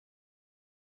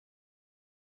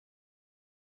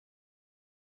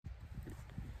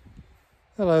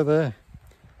Hello there.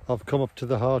 I've come up to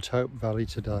the Heart Hope Valley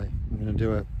today. I'm going to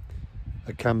do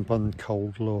a camp on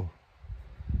cold law.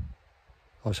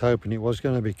 I was hoping it was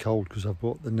going to be cold because I've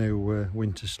bought the new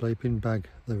winter sleeping bag,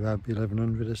 the Rab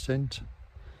Ascent.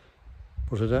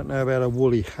 But I don't know about a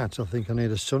woolly hat. I think I need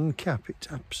a sun cap. It's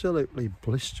absolutely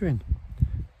blistering.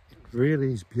 It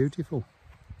really is beautiful.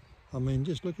 I mean,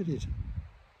 just look at it.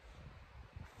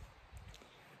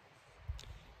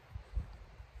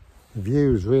 The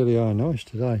views really are nice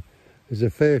today. There's a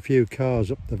fair few cars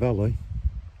up the valley.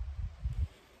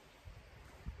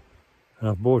 And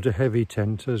I've bought a heavy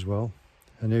tent as well.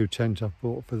 A new tent I've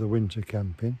bought for the winter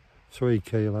camping, 3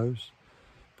 kilos.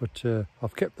 But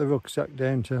I've kept the rucksack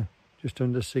down to just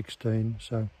under 16,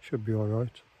 so should be all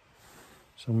right.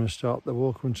 So I'm going to start the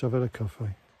walk once I've had a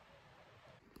coffee.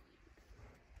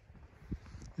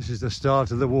 This is the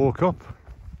start of the walk up.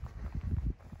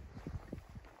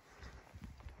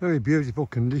 Very beautiful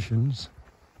conditions.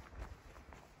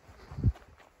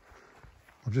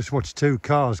 I've just watched 2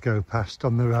 cars go past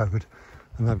on the road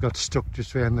and they've got stuck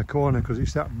just around the corner because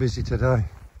it's that busy today.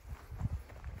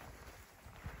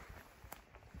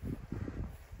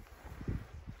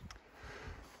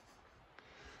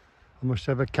 I must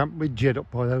have a camp with Jed up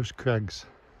by those crags.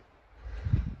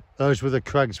 Those were the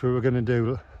crags we were going to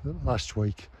do last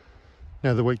week.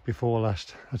 No, the week before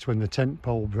last. That's when the tent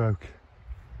pole broke.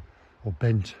 Or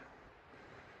bent.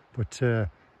 But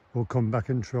we'll come back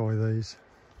and try these.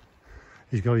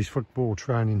 He's got his football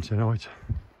training tonight.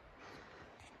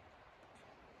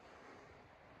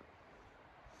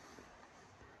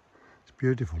 It's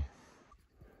beautiful.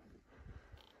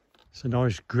 It's a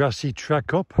nice grassy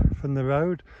track up from the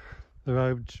road. The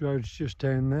road's just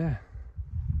down there.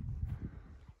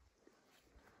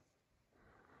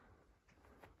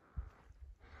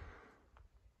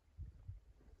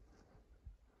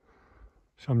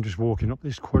 So I'm just walking up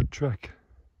this quad track,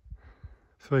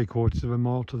 3/4 of a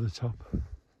mile to the top.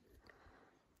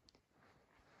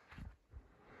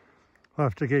 I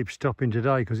have to keep stopping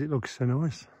today because it looks so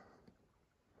nice.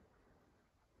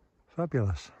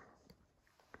 Fabulous.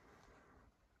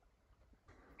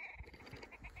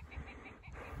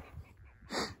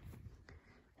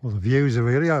 Well, the views are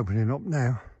really opening up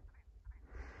now.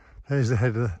 There's the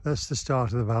head of that's the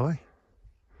start of the valley.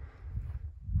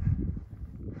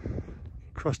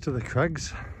 Across to the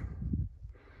crags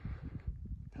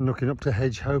and looking up to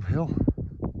Hedgehope Hill.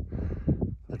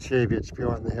 The Cheviot's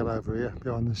behind the hill over here,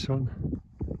 behind the sun.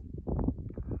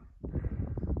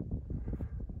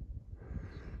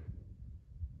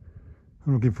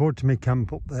 I'm looking forward to my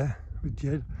camp up there with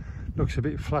Jed. Looks a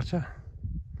bit flatter.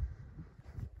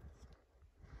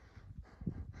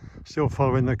 Still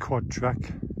following the quad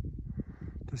track.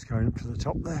 Just going up to the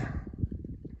top there.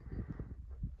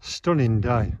 Stunning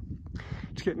day.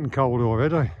 It's getting cold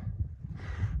already.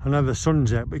 I know the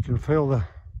sun's out, but you can feel the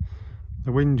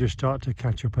wind just start to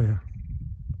catch up here.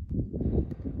 You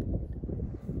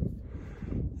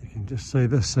can just see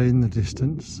the sea in the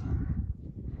distance.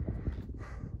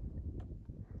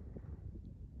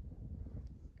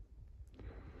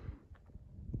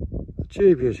 The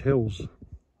Cheviot hills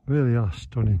really are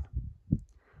stunning.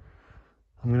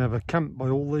 I'm going to have a camp by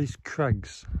all these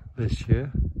crags this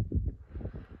year.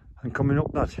 And coming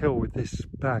up that hill with this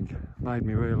bag made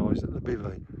me realise that the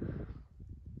bivvy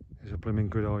is a blooming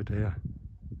good idea.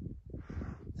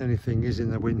 The only thing is in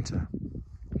the winter,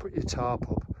 put your tarp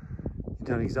up, you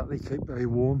don't exactly keep very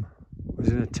warm.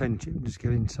 Whereas in a tent you can just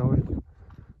get inside.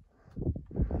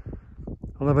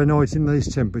 I'll have a night in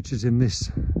these temperatures in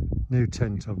this new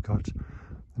tent I've got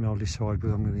and I'll decide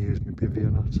whether I'm going to use my bivvy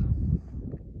or not.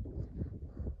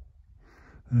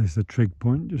 There's the trig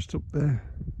point just up there.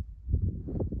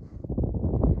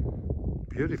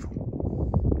 Beautiful.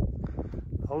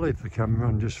 I'll leave the camera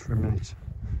on just for a minute.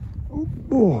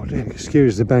 Oh,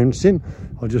 excuse the bouncing.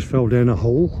 I just fell down a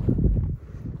hole.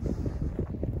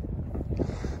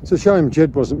 It's a shame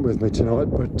Jed wasn't with me tonight,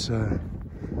 but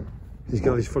he's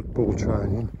got his football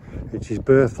training. It's his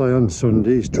birthday on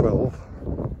Sunday, he's 12.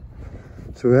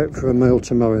 So we're out for a meal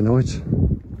tomorrow night.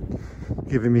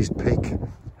 Give him his pick.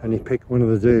 And he picked one of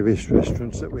the dearest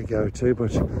restaurants that we go to,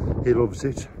 but he loves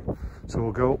it. So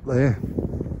we'll go up there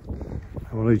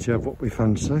and we'll each have what we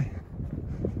fancy.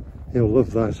 He'll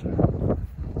love that.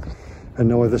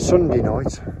 And either Sunday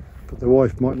night, but the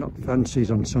wife might not fancy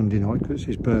it on Sunday night because it's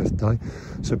his birthday.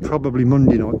 So probably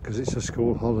Monday night because it's the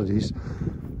school holidays.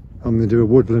 I'm going to do a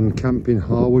woodland camp in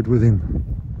Harwood with him.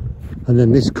 And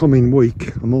then this coming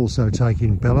week, I'm also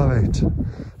taking Bella out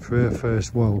for her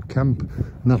first wild camp.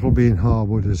 And that'll be in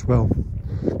Harwood as well.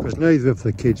 Because neither of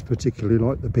the kids particularly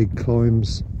like the big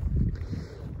climbs.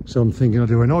 So I'm thinking I'll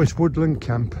do a nice woodland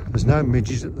camp. There's no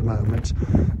midges at the moment.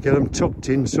 Get them tucked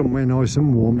in somewhere nice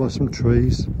and warm by some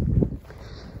trees.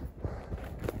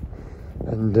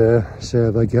 And see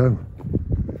how they go.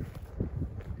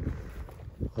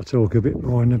 I'll talk a bit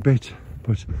more in a bit,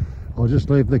 but I'll just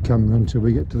leave the camera until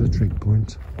we get to the trig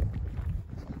point.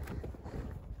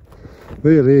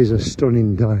 Really is a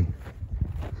stunning day.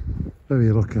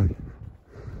 Very lucky.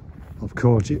 I've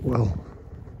caught it well.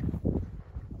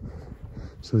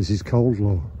 So this is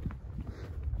Coldlaw,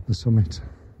 the summit.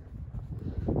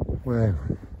 Wow.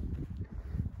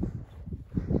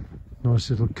 Nice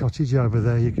little cottage over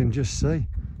there you can just see.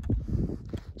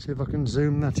 See if I can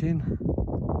zoom that in.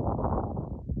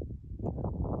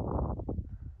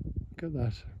 Look at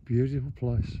that, beautiful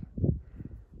place.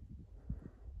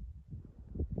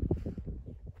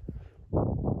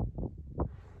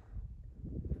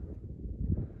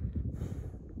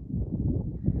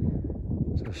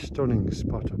 It's a stunning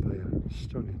spot up here,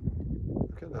 stunning.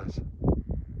 Look at that.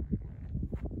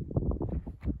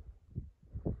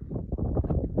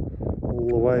 All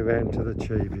the way round to the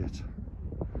Cheviot.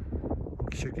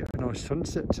 We should get a nice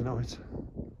sunset tonight.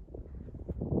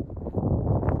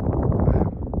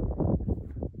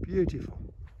 Beautiful.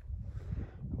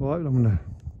 Right, I'm going to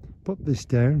put this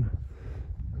down.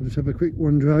 I'll just have a quick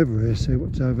wander over here, see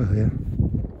what's over here.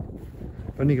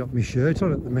 I've only got my shirt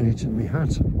on at the minute and my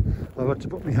hat. I've had to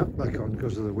put my hat back on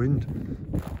because of the wind.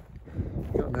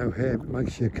 Got no hair, it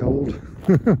makes you cold.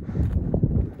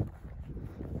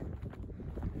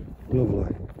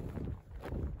 Lovely.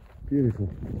 Beautiful.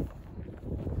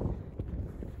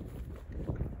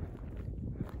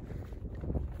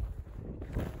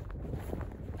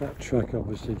 That track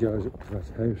obviously goes up to that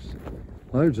house.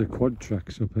 Loads of quad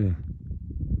tracks up here.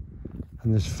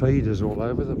 And there's feeders all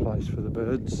over the place for the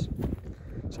birds.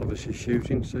 It's obviously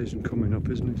shooting season coming up,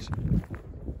 isn't it?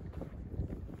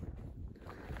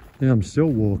 Yeah, I'm still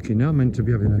walking now. I'm meant to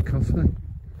be having a coffee.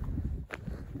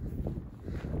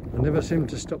 I never seem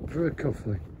to stop for a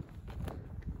coffee.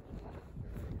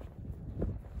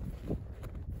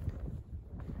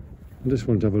 I just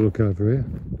want to have a look over here.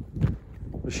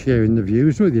 Just sharing the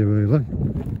views with you, really.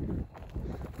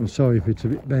 I'm sorry if it's a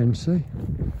bit bouncy.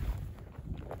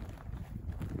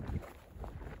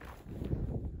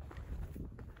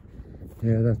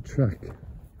 Yeah, that track.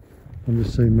 I'm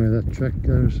just seeing where that track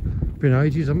goes. Been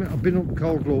ages. I mean, I've been up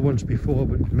Coldlaw once before,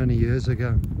 but it's many years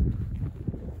ago.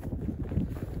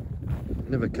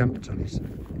 Never camped on it.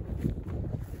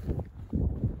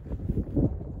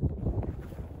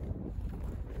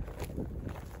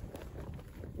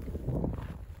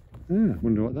 Yeah, I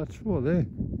wonder what that's for there.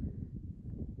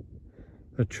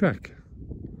 A track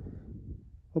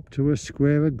up to a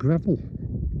square of gravel.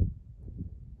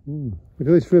 Look at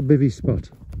this for a bivvy spot.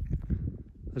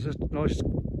 There's a nice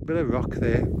bit of rock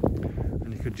there,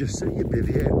 and you could just set your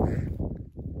bivvy out there.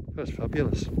 That's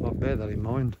fabulous. I'll bear that in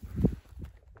mind.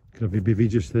 Could have your bivvy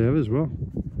just there as well.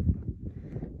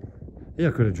 Yeah,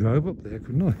 I could have drove up there,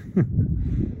 couldn't I?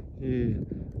 Yeah,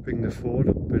 bring the Ford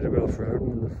up, bit of off-road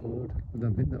on the Ford. I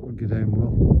don't think that would get down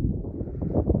well.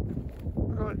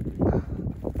 Right,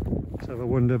 let's have a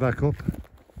wander back up.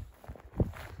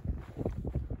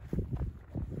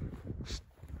 It's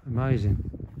amazing,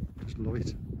 just love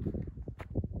it.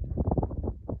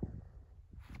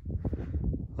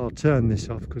 I'll turn this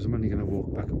off because I'm only going to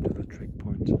walk back up to the trig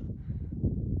point.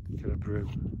 Get a brew.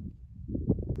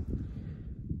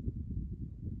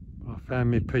 I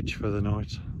found my pitch for the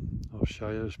night. I'll show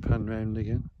you, just pan round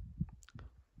again.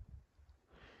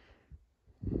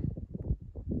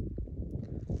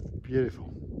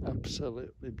 Beautiful,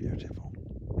 absolutely beautiful.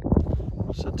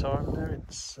 What's the time now?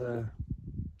 It's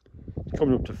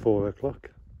coming up to 4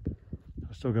 o'clock.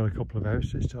 I've still got a couple of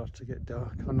hours, it starts to get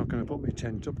dark. I'm not going to put my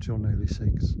tent up till nearly 6.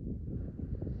 In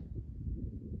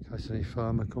case any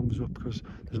farmer comes up, because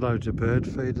there's loads of bird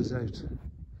feeders out.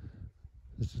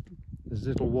 There's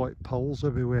little white poles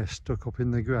everywhere stuck up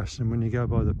in the grass, and when you go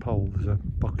by the pole there's a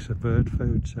box of bird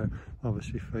food, so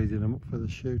obviously feeding them up for the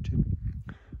shooting.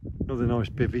 Another nice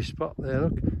bivvy spot there,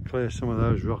 look. Clear some of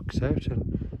those rocks out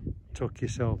and tuck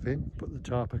yourself in, put the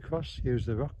tarp across, use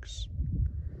the rocks.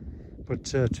 But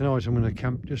tonight I'm going to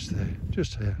camp just there,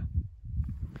 just here.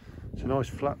 It's a nice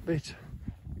flat bit,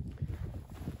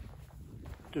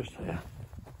 just here.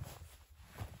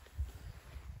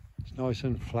 It's nice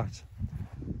and flat.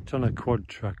 It's on a quad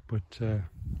track, but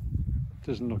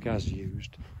doesn't look as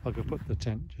used. I could put the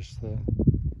tent just there.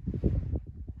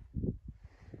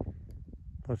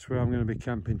 That's where I'm going to be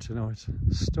camping tonight.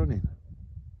 Stunning.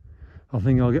 I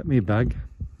think I'll get my bag.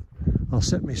 I'll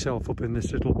set myself up in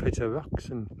this little pit of rocks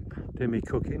and do me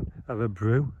cooking, have a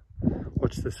brew,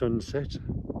 watch the sunset.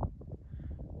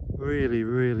 Really,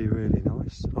 really, really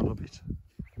nice. I love it.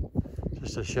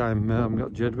 Just a shame I haven't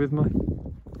got Jed with me.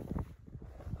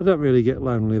 I don't really get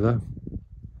lonely though.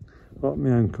 I like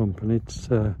my own company. It's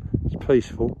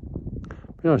peaceful.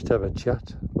 Be nice to have a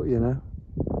chat, but you know,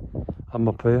 I'm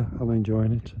up here. I'm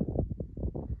enjoying it.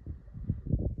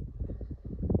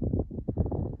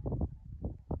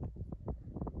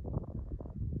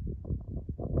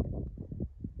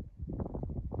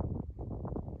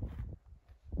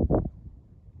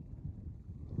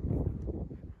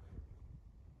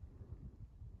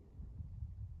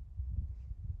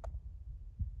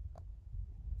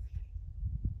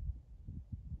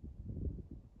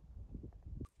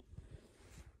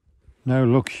 No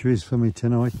luxuries for me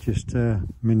tonight, just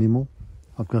minimal.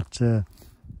 I've got a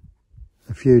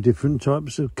few different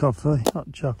types of coffee,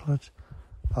 hot chocolate.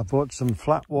 I bought some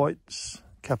flat whites,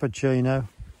 cappuccino.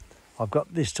 I've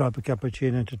got this type of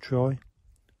cappuccino to try.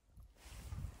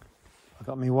 I've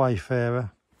got my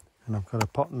Wayfarer and I've got a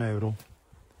pot noodle,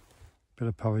 bit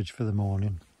of porridge for the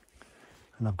morning.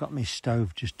 And I've got my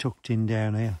stove just tucked in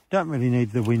down here. Don't really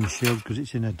need the windshield because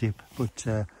it's in a dip,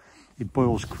 but it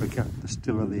boils quicker the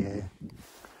stiller the air.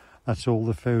 That's all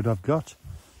the food I've got.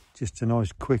 Just a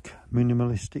nice quick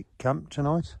minimalistic camp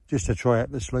tonight. Just to try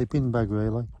out the sleeping bag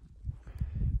really.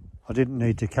 I didn't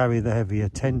need to carry the heavier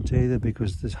tent either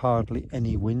because there's hardly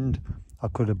any wind. I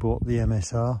could have bought the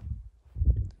MSR,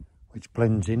 which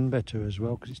blends in better as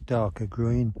well because it's darker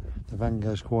green. The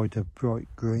Vango's quite a bright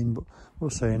green, but we'll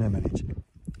see in a minute.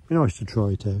 Be nice to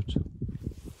try it out.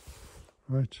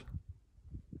 Right.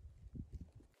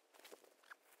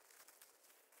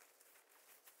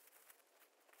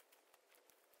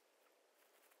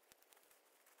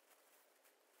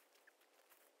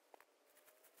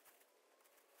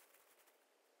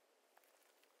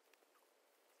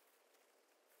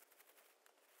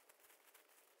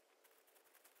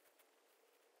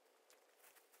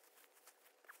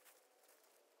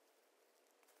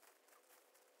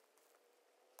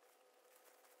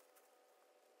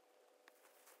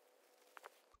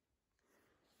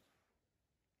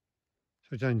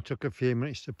 So it only took a few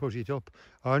minutes to put it up.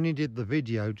 I only did the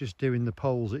video just doing the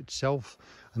poles itself,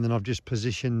 and then I've just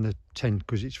positioned the tent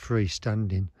because it's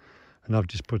freestanding, and I've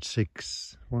just put 8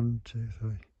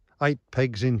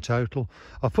 pegs in total.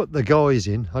 I put the guys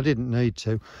in, I didn't need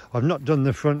to. I've not done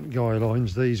the front guy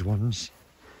lines, these ones,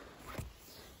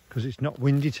 because it's not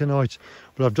windy tonight,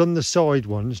 but I've done the side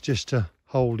ones just to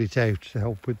hold it out to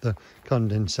help with the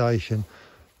condensation.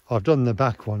 I've done the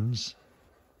back ones.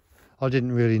 I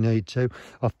didn't really need to.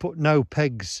 I've put no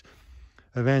pegs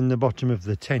around the bottom of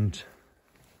the tent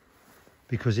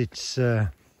because it's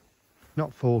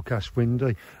not forecast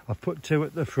windy. I've put 2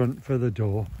 at the front for the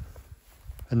door.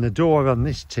 And the door on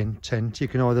this tent, you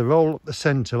can either roll up the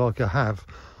centre like I have,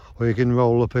 or you can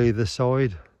roll up either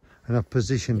side. And I've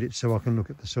positioned it so I can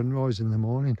look at the sunrise in the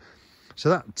morning. So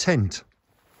that tent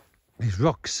is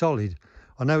rock solid.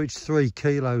 I know it's 3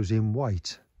 kilos in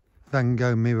weight.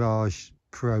 Vango Mirage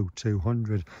Pro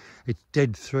 200. It's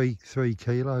dead 3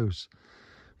 kilos,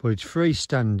 but it's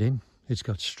freestanding. It's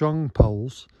got strong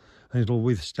poles and it'll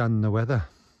withstand the weather.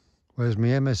 Whereas my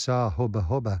MSR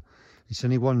hubba, it's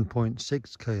only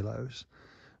 1.6 kilos.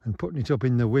 And putting it up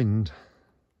in the wind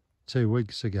 2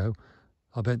 weeks ago,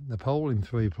 I bent the pole in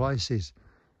 3 places,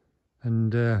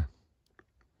 and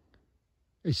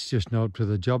it's just not up to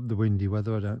the job, the windy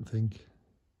weather, I don't think.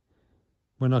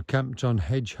 When I camped on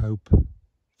Hedge Hope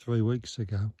 3 weeks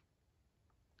ago,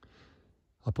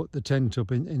 I put the tent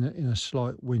up in a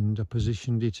slight wind. I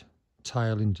positioned it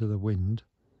tail into the wind,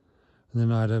 and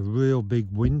then I had a real big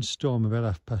windstorm about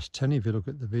 10:30. If you look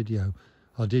at the video,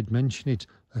 I did mention it.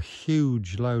 A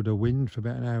huge load of wind for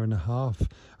about an hour and a half,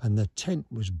 and the tent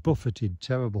was buffeted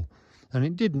terrible, and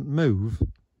it didn't move.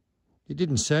 It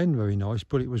didn't sound very nice,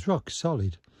 but it was rock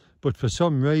solid. But for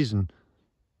some reason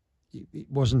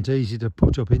it wasn't easy to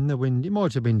put up in the wind. It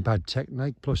might have been bad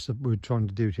technique, plus we were trying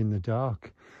to do it in the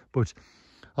dark. But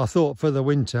I thought for the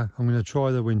winter, I'm going to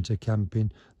try the winter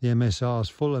camping. The MSR's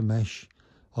full of mesh.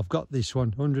 I've got this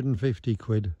one, 150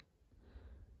 quid.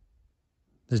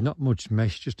 There's not much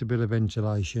mesh, just a bit of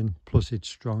ventilation, plus it's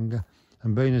stronger.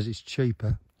 And being as it's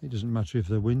cheaper, it doesn't matter if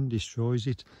the wind destroys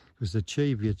it, because the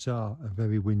Cheviots are a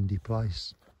very windy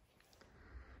place.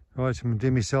 Right, I'm going to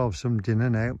do myself some dinner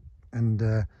now,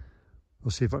 and we'll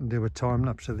see if I can do a time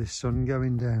lapse of this sun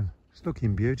going down. It's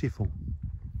looking beautiful,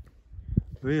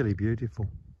 really beautiful.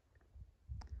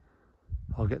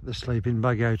 I'll get the sleeping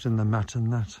bag out and the mat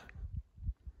and that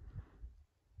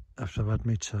after I've had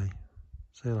my tea.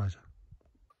 See you later.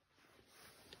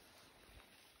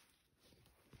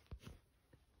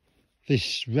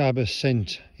 this Rab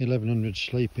Ascent 1100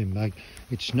 sleeping bag.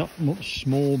 It's not much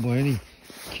small by any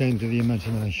count of the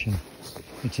imagination.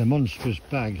 It's a monstrous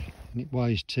bag and it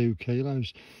weighs 2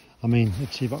 kilos. I mean,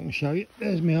 let's see if I can show you.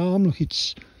 There's my arm, look,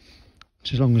 it's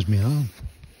as long as my arm.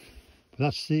 But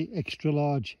that's the extra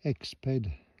large X-Ped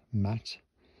mat.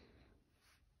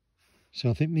 So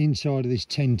I think the inside of this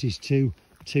tent is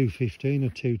 215 or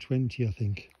 220, I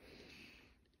think.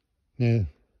 Now,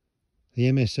 the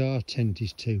MSR tent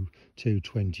is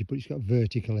 220, but it's got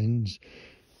vertical ends.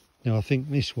 Now I think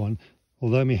this one,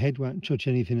 although my head won't touch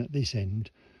anything at this end,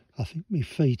 I think my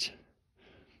feet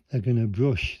are going to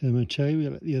brush the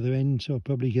material at the other end, so I'll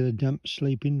probably get a damp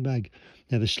sleeping bag.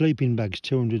 Now the sleeping bag's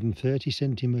 230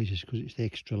 centimetres because it's the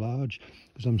extra large,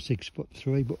 because I'm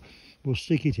 6'3", but we'll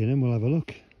stick it in and we'll have a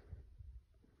look.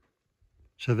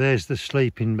 So there's the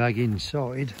sleeping bag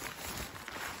inside.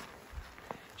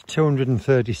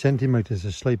 230 centimetres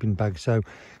a sleeping bag, so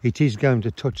it is going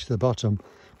to touch the bottom,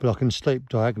 but I can sleep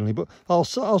diagonally. But I'll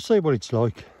see what it's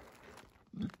like.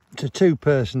 It's a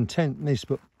 2-person tent this,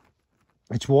 but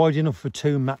it's wide enough for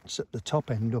 2 mats at the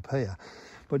top end up here,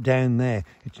 but down there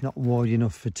it's not wide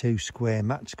enough for 2 square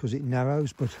mats because it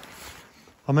narrows. But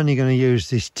I'm only going to use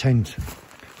this tent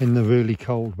in the really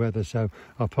cold weather, so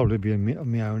I'll probably be on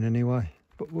my own anyway,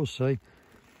 but we'll see.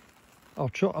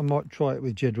 I might try it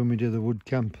with Jed when we do the wood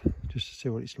camp, just to see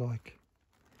what it's like.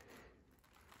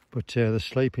 But the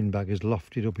sleeping bag is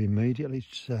lofted up immediately.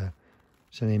 It's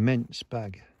an immense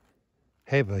bag,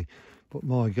 heavy, but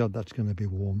my God, that's going to be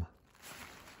warm.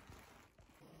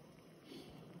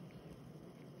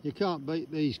 You can't beat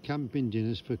these camping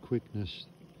dinners for quickness.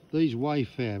 These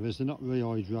wayfarers, they're not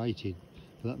rehydrated,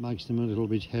 so that makes them a little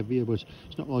bit heavier, but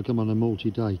it's not like I'm on a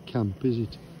multi-day camp, is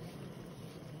it?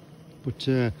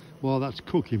 But while that's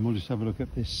cooking, we'll just have a look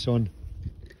at this sun.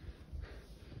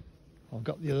 I've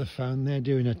got the other phone there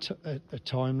doing a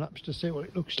time lapse to see what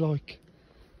it looks like,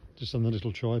 just on the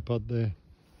little tripod there.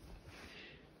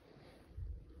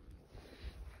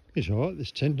 It's alright,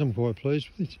 this tent, I'm quite pleased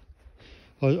with it.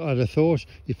 I'd have thought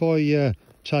if I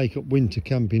take up winter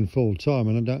camping full time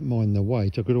and I don't mind the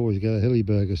weight, I could always get a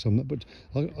Hillyberg or something, but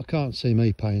I can't see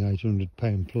me paying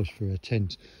 £800 plus for a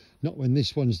tent. Not when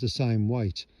this one's the same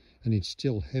weight and it's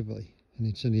still heavy and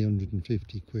it's only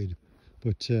 150 quid.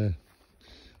 But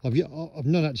I've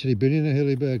not actually been in a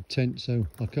Hillyberg tent, so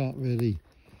I can't really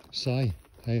say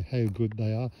how good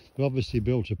they are. They've obviously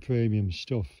built a premium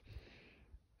stuff.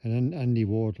 And Andy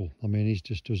Wardle, I mean, he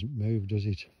just doesn't move, does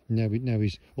it? Now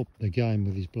he's up the game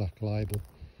with his black label.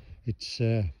 It's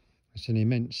an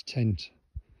immense tent.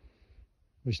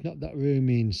 It's not that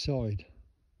roomy inside.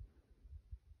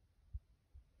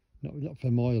 Not for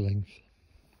my length.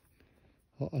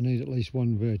 I need at least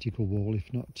 1 vertical wall,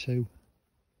 if not 2.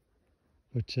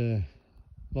 But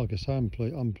like I say, I'm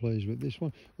pleased with this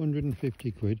one.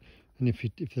 150 quid, and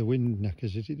if the wind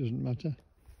knackers it, it doesn't matter.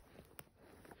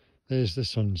 There's the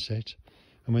sunset,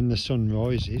 and when the sun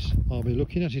rises, I'll be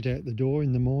looking at it out the door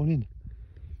in the morning.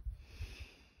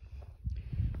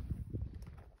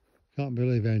 Can't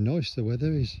believe how nice the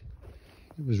weather is.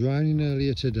 It was raining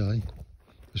earlier today.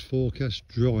 It was forecast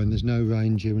dry, and there's no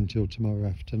rain due until tomorrow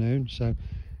afternoon, so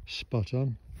spot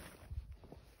on.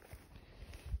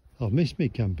 I've missed me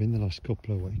camping the last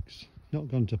couple of weeks. Not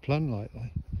gone to plan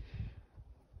lately.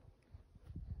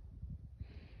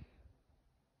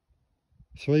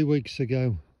 3 weeks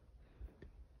ago,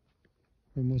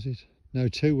 when was it? No,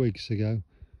 2 weeks ago,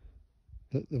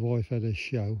 that the wife had a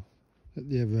show at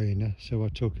the arena, so I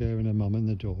took her and her mum and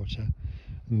the daughter,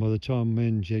 and by the time me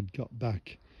and Jed got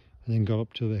back and then got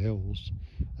up to the hills,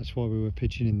 that's why we were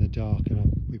pitching in the dark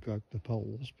and we broke the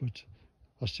poles. But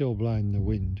I still blame the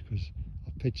wind because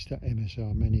I've pitched that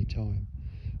MSR many times.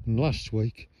 And last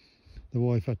week the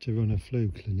wife had to run a flu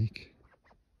clinic,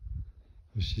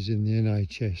 she's in the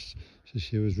NHS, so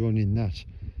she was running that,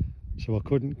 so I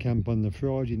couldn't camp on the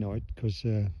Friday night because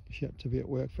she had to be at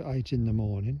work for 8 in the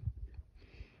morning,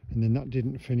 and then that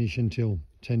didn't finish until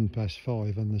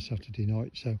 5:10 on the Saturday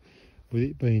night. So with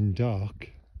it being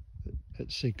dark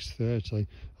at 6:30,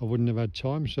 I wouldn't have had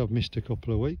time, so I've missed a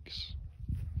couple of weeks.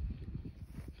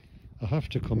 I have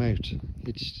to come out.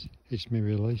 It's my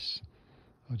release.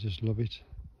 I just love it.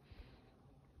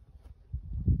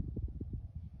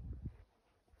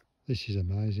 This is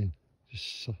amazing.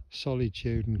 Just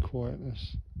solitude and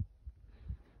quietness.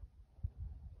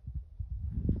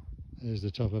 There's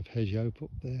the top of Hedge Hope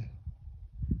up there.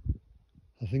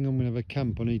 I think I'm going to have a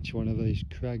camp on each one of these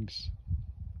crags.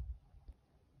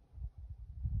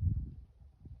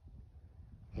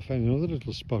 I found another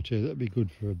little spot here that'd be good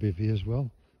for a bivvy as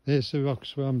well. There's the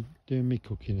rocks where I'm doing my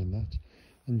cooking and that.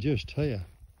 And just here,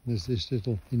 There's this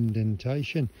little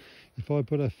indentation. If I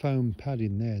put a foam pad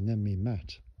in there and then my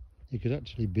mat, you could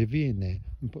actually bivvy in there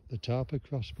and put the tarp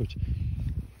across, but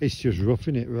it's just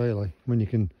roughing it really when you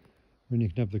can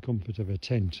have the comfort of a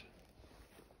tent.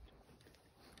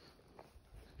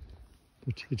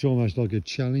 But it's almost like a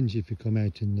challenge if you come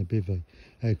out in the bivvy.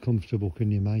 How comfortable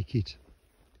can you make it?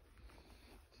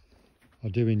 I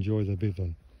do enjoy the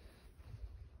bivvy.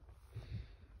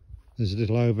 There's a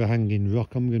little overhanging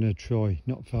rock I'm going to try,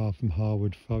 not far from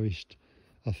Harwood Forest.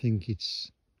 I think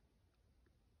it's...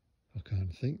 I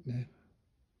can't think now.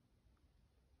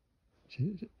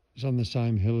 It's on the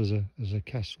same hill as a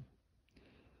castle.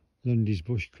 Lundy's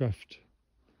Bushcraft.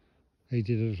 He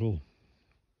did a little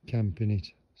camp in it.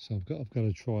 So I've got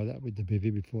to try that with the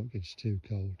bivvy before it gets too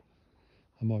cold.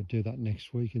 I might do that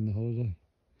next week in the holiday,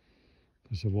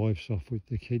 because the wife's off with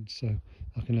the kids, so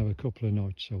I can have a couple of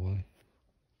nights away.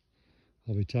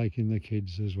 I'll be taking the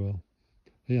kids as well.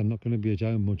 Yeah, I'm not going to be at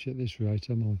home much at this rate,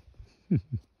 am I?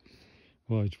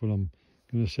 Right, well, I'm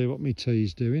going to see what my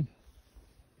tea's doing.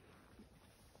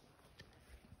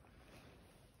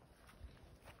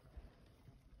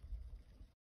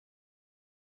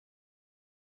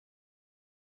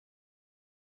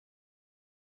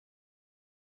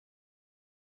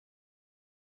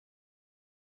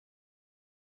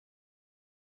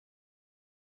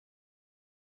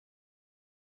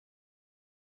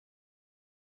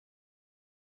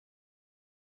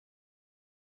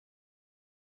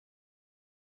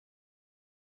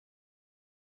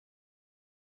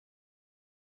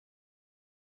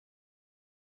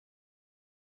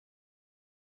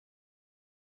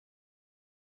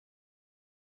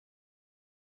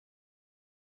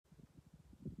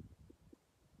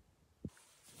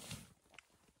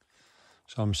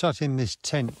 So I'm sat in this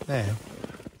tent now,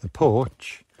 the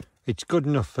porch. It's good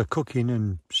enough for cooking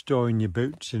and storing your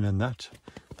boots in and that,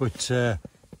 but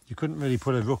you couldn't really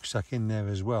put a rucksack in there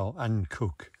as well and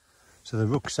cook. So the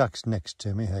rucksack's next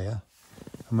to me here,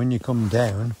 and when you come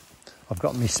down, I've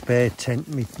got my spare tent,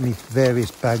 my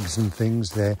various bags and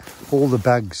things there. All the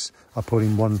bags I put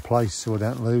in one place so I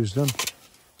don't lose them.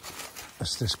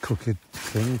 That's this cooking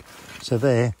thing. So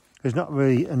there's not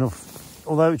really enough,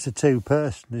 although it's a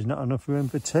two-person, there's not enough room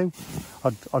for two.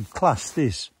 I'd class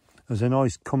this as a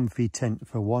nice comfy tent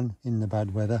for one in the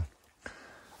bad weather.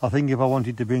 I think if I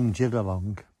wanted to bring Jill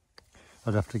along,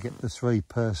 I'd have to get the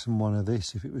three-person one of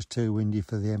this if it was too windy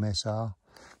for the MSR.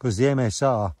 Because the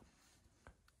MSR,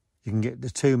 you can get the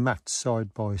two mats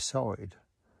side by side,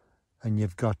 and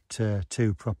you've got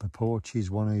two proper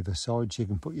porches, one either side, so you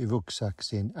can put your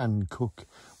rucksacks in and cook.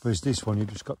 Whereas this one,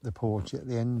 you've just got the porch at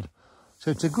the end. So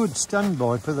it's a good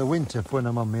standby for the winter for when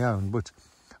I'm on my own, but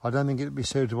I don't think it'd be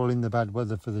suitable in the bad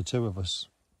weather for the two of us.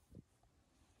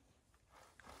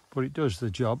 But it does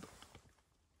the job.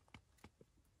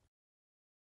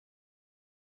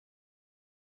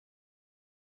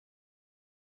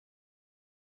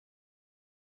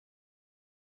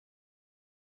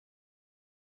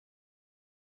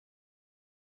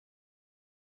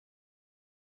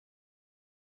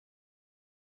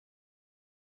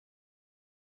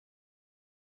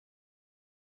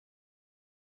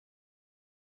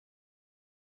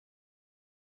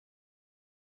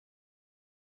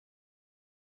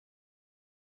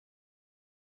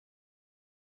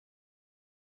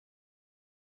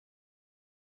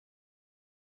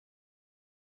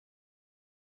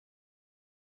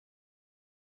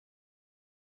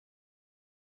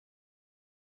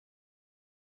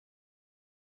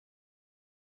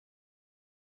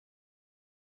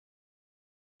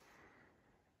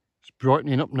 It's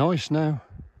brightening up nice now.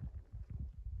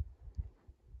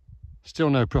 Still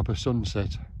no proper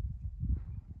sunset.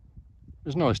 It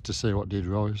was nice to see what did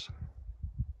rise.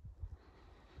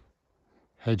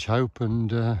 Hedge Hope and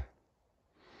the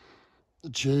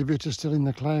Cheviot are still in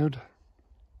the cloud.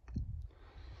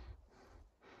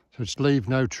 So it's leave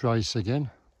no trace again.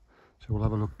 So we'll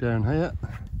have a look down here.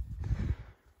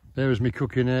 There is my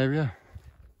cooking area.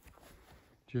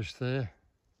 Just there,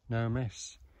 no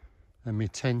mess. And my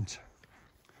tent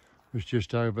was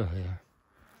just over here.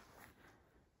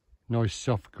 Nice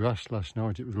soft grass last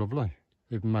night, it was lovely.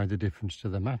 Even made a difference to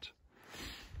the mat.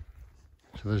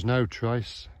 So there's no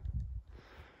trace.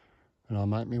 And I'll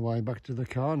make my way back to the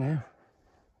car now.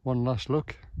 One last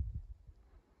look.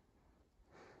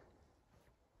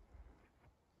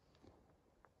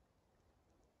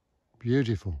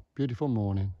 Beautiful, beautiful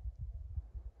morning.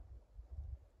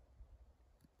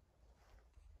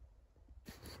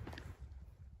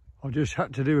 I just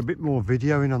had to do a bit more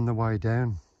videoing on the way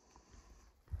down.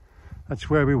 That's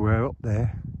where we were up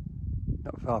there,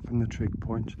 not far from the trig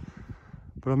point.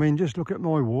 But I mean, just look at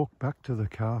my walk back to the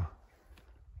car.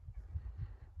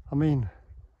 I mean,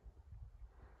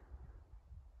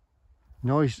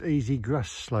 nice easy grass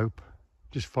slope.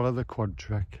 Just follow the quad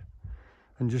track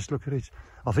and just look at it.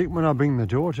 I think when I bring the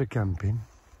daughter camping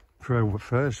for our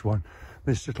first one,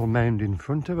 this little mound in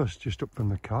front of us just up from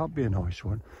the car be a nice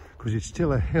one, because it's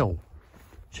still a hill.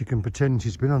 She can pretend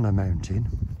she's been on a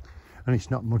mountain and it's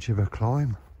not much of a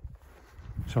climb.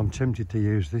 So I'm tempted to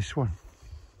use this one.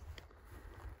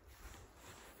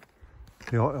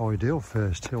 The ideal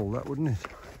first hill, that, wouldn't it?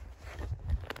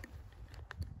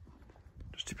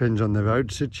 Just depends on the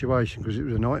road situation, because it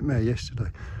was a nightmare yesterday.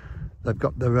 They've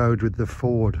got the road with the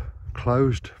ford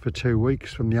closed for 2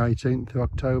 weeks from the 18th of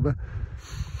October.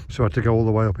 So I had to go all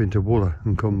the way up into Wooler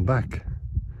and come back.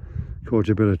 Caused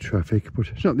a bit of traffic, but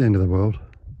it's not the end of the world.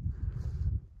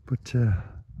 But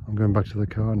I'm going back to the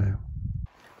car now.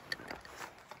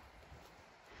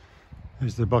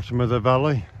 Here's the bottom of the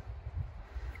valley.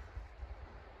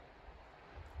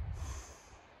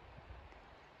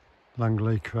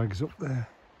 Langley Crags up there.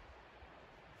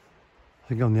 I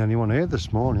think I'm the only one here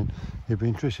this morning. It'd be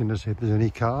interesting to see if there's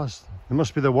any cars. There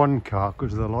must be the one car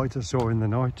because of the light I saw in the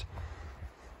night.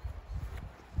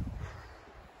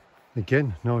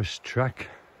 Again, nice track.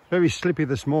 Very slippy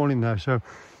this morning though, so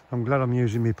I'm glad I'm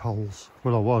using my poles.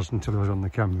 Well, I was until I was on the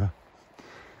camera.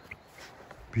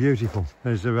 Beautiful.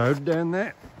 There's the road down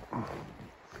there.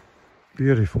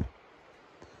 Beautiful.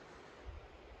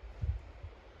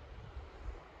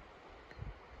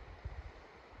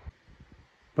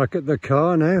 Back at the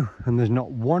car now, and there's not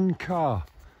one car.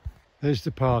 There's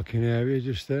the parking area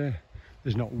just there.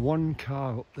 There's not one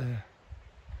car up there.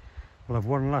 I'll have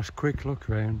one last quick look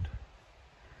round.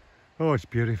 Oh, it's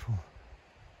beautiful.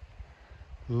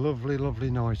 Lovely,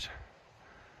 lovely night.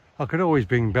 I could always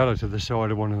bring Bella to the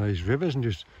side of one of these rivers and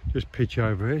just pitch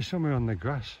over here somewhere on the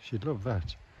grass. She'd love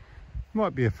that.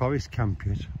 Might be a forest camp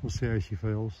yet. We'll see how she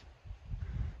feels.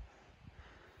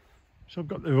 So I've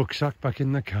got the rucksack back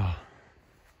in the car.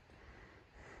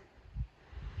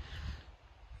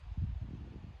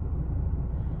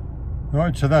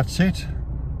 Right, so that's it.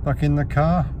 Back in the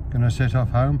car. Going to set off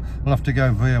home. I'll have to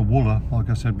go via Wooler, like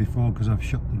I said before, because I've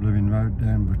shut the living road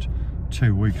down, but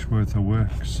 2 weeks worth of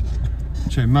works.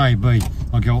 So it may be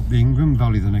I'll go up the Ingram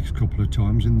Valley the next couple of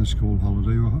times in the school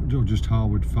holiday, or just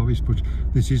Harwood Forest, but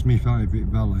this is my favourite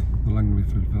valley, the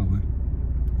Langleyford Valley,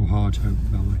 or Hardhope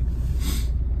Valley.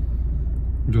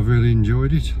 But I've really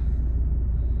enjoyed it.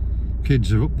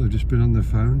 Kids are up, they've just been on their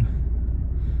phone.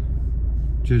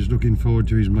 Jed's looking forward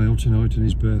to his meal tonight and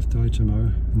his birthday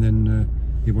tomorrow, and then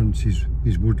he wants his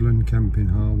woodland camp in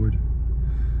Harwood.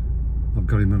 I've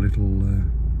got him a little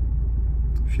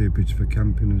few bits for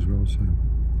camping as well, so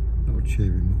that'll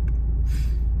cheer him up.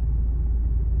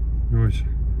 Right,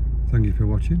 thank you for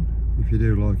watching. If you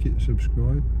do like it,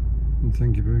 subscribe, and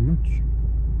thank you very much.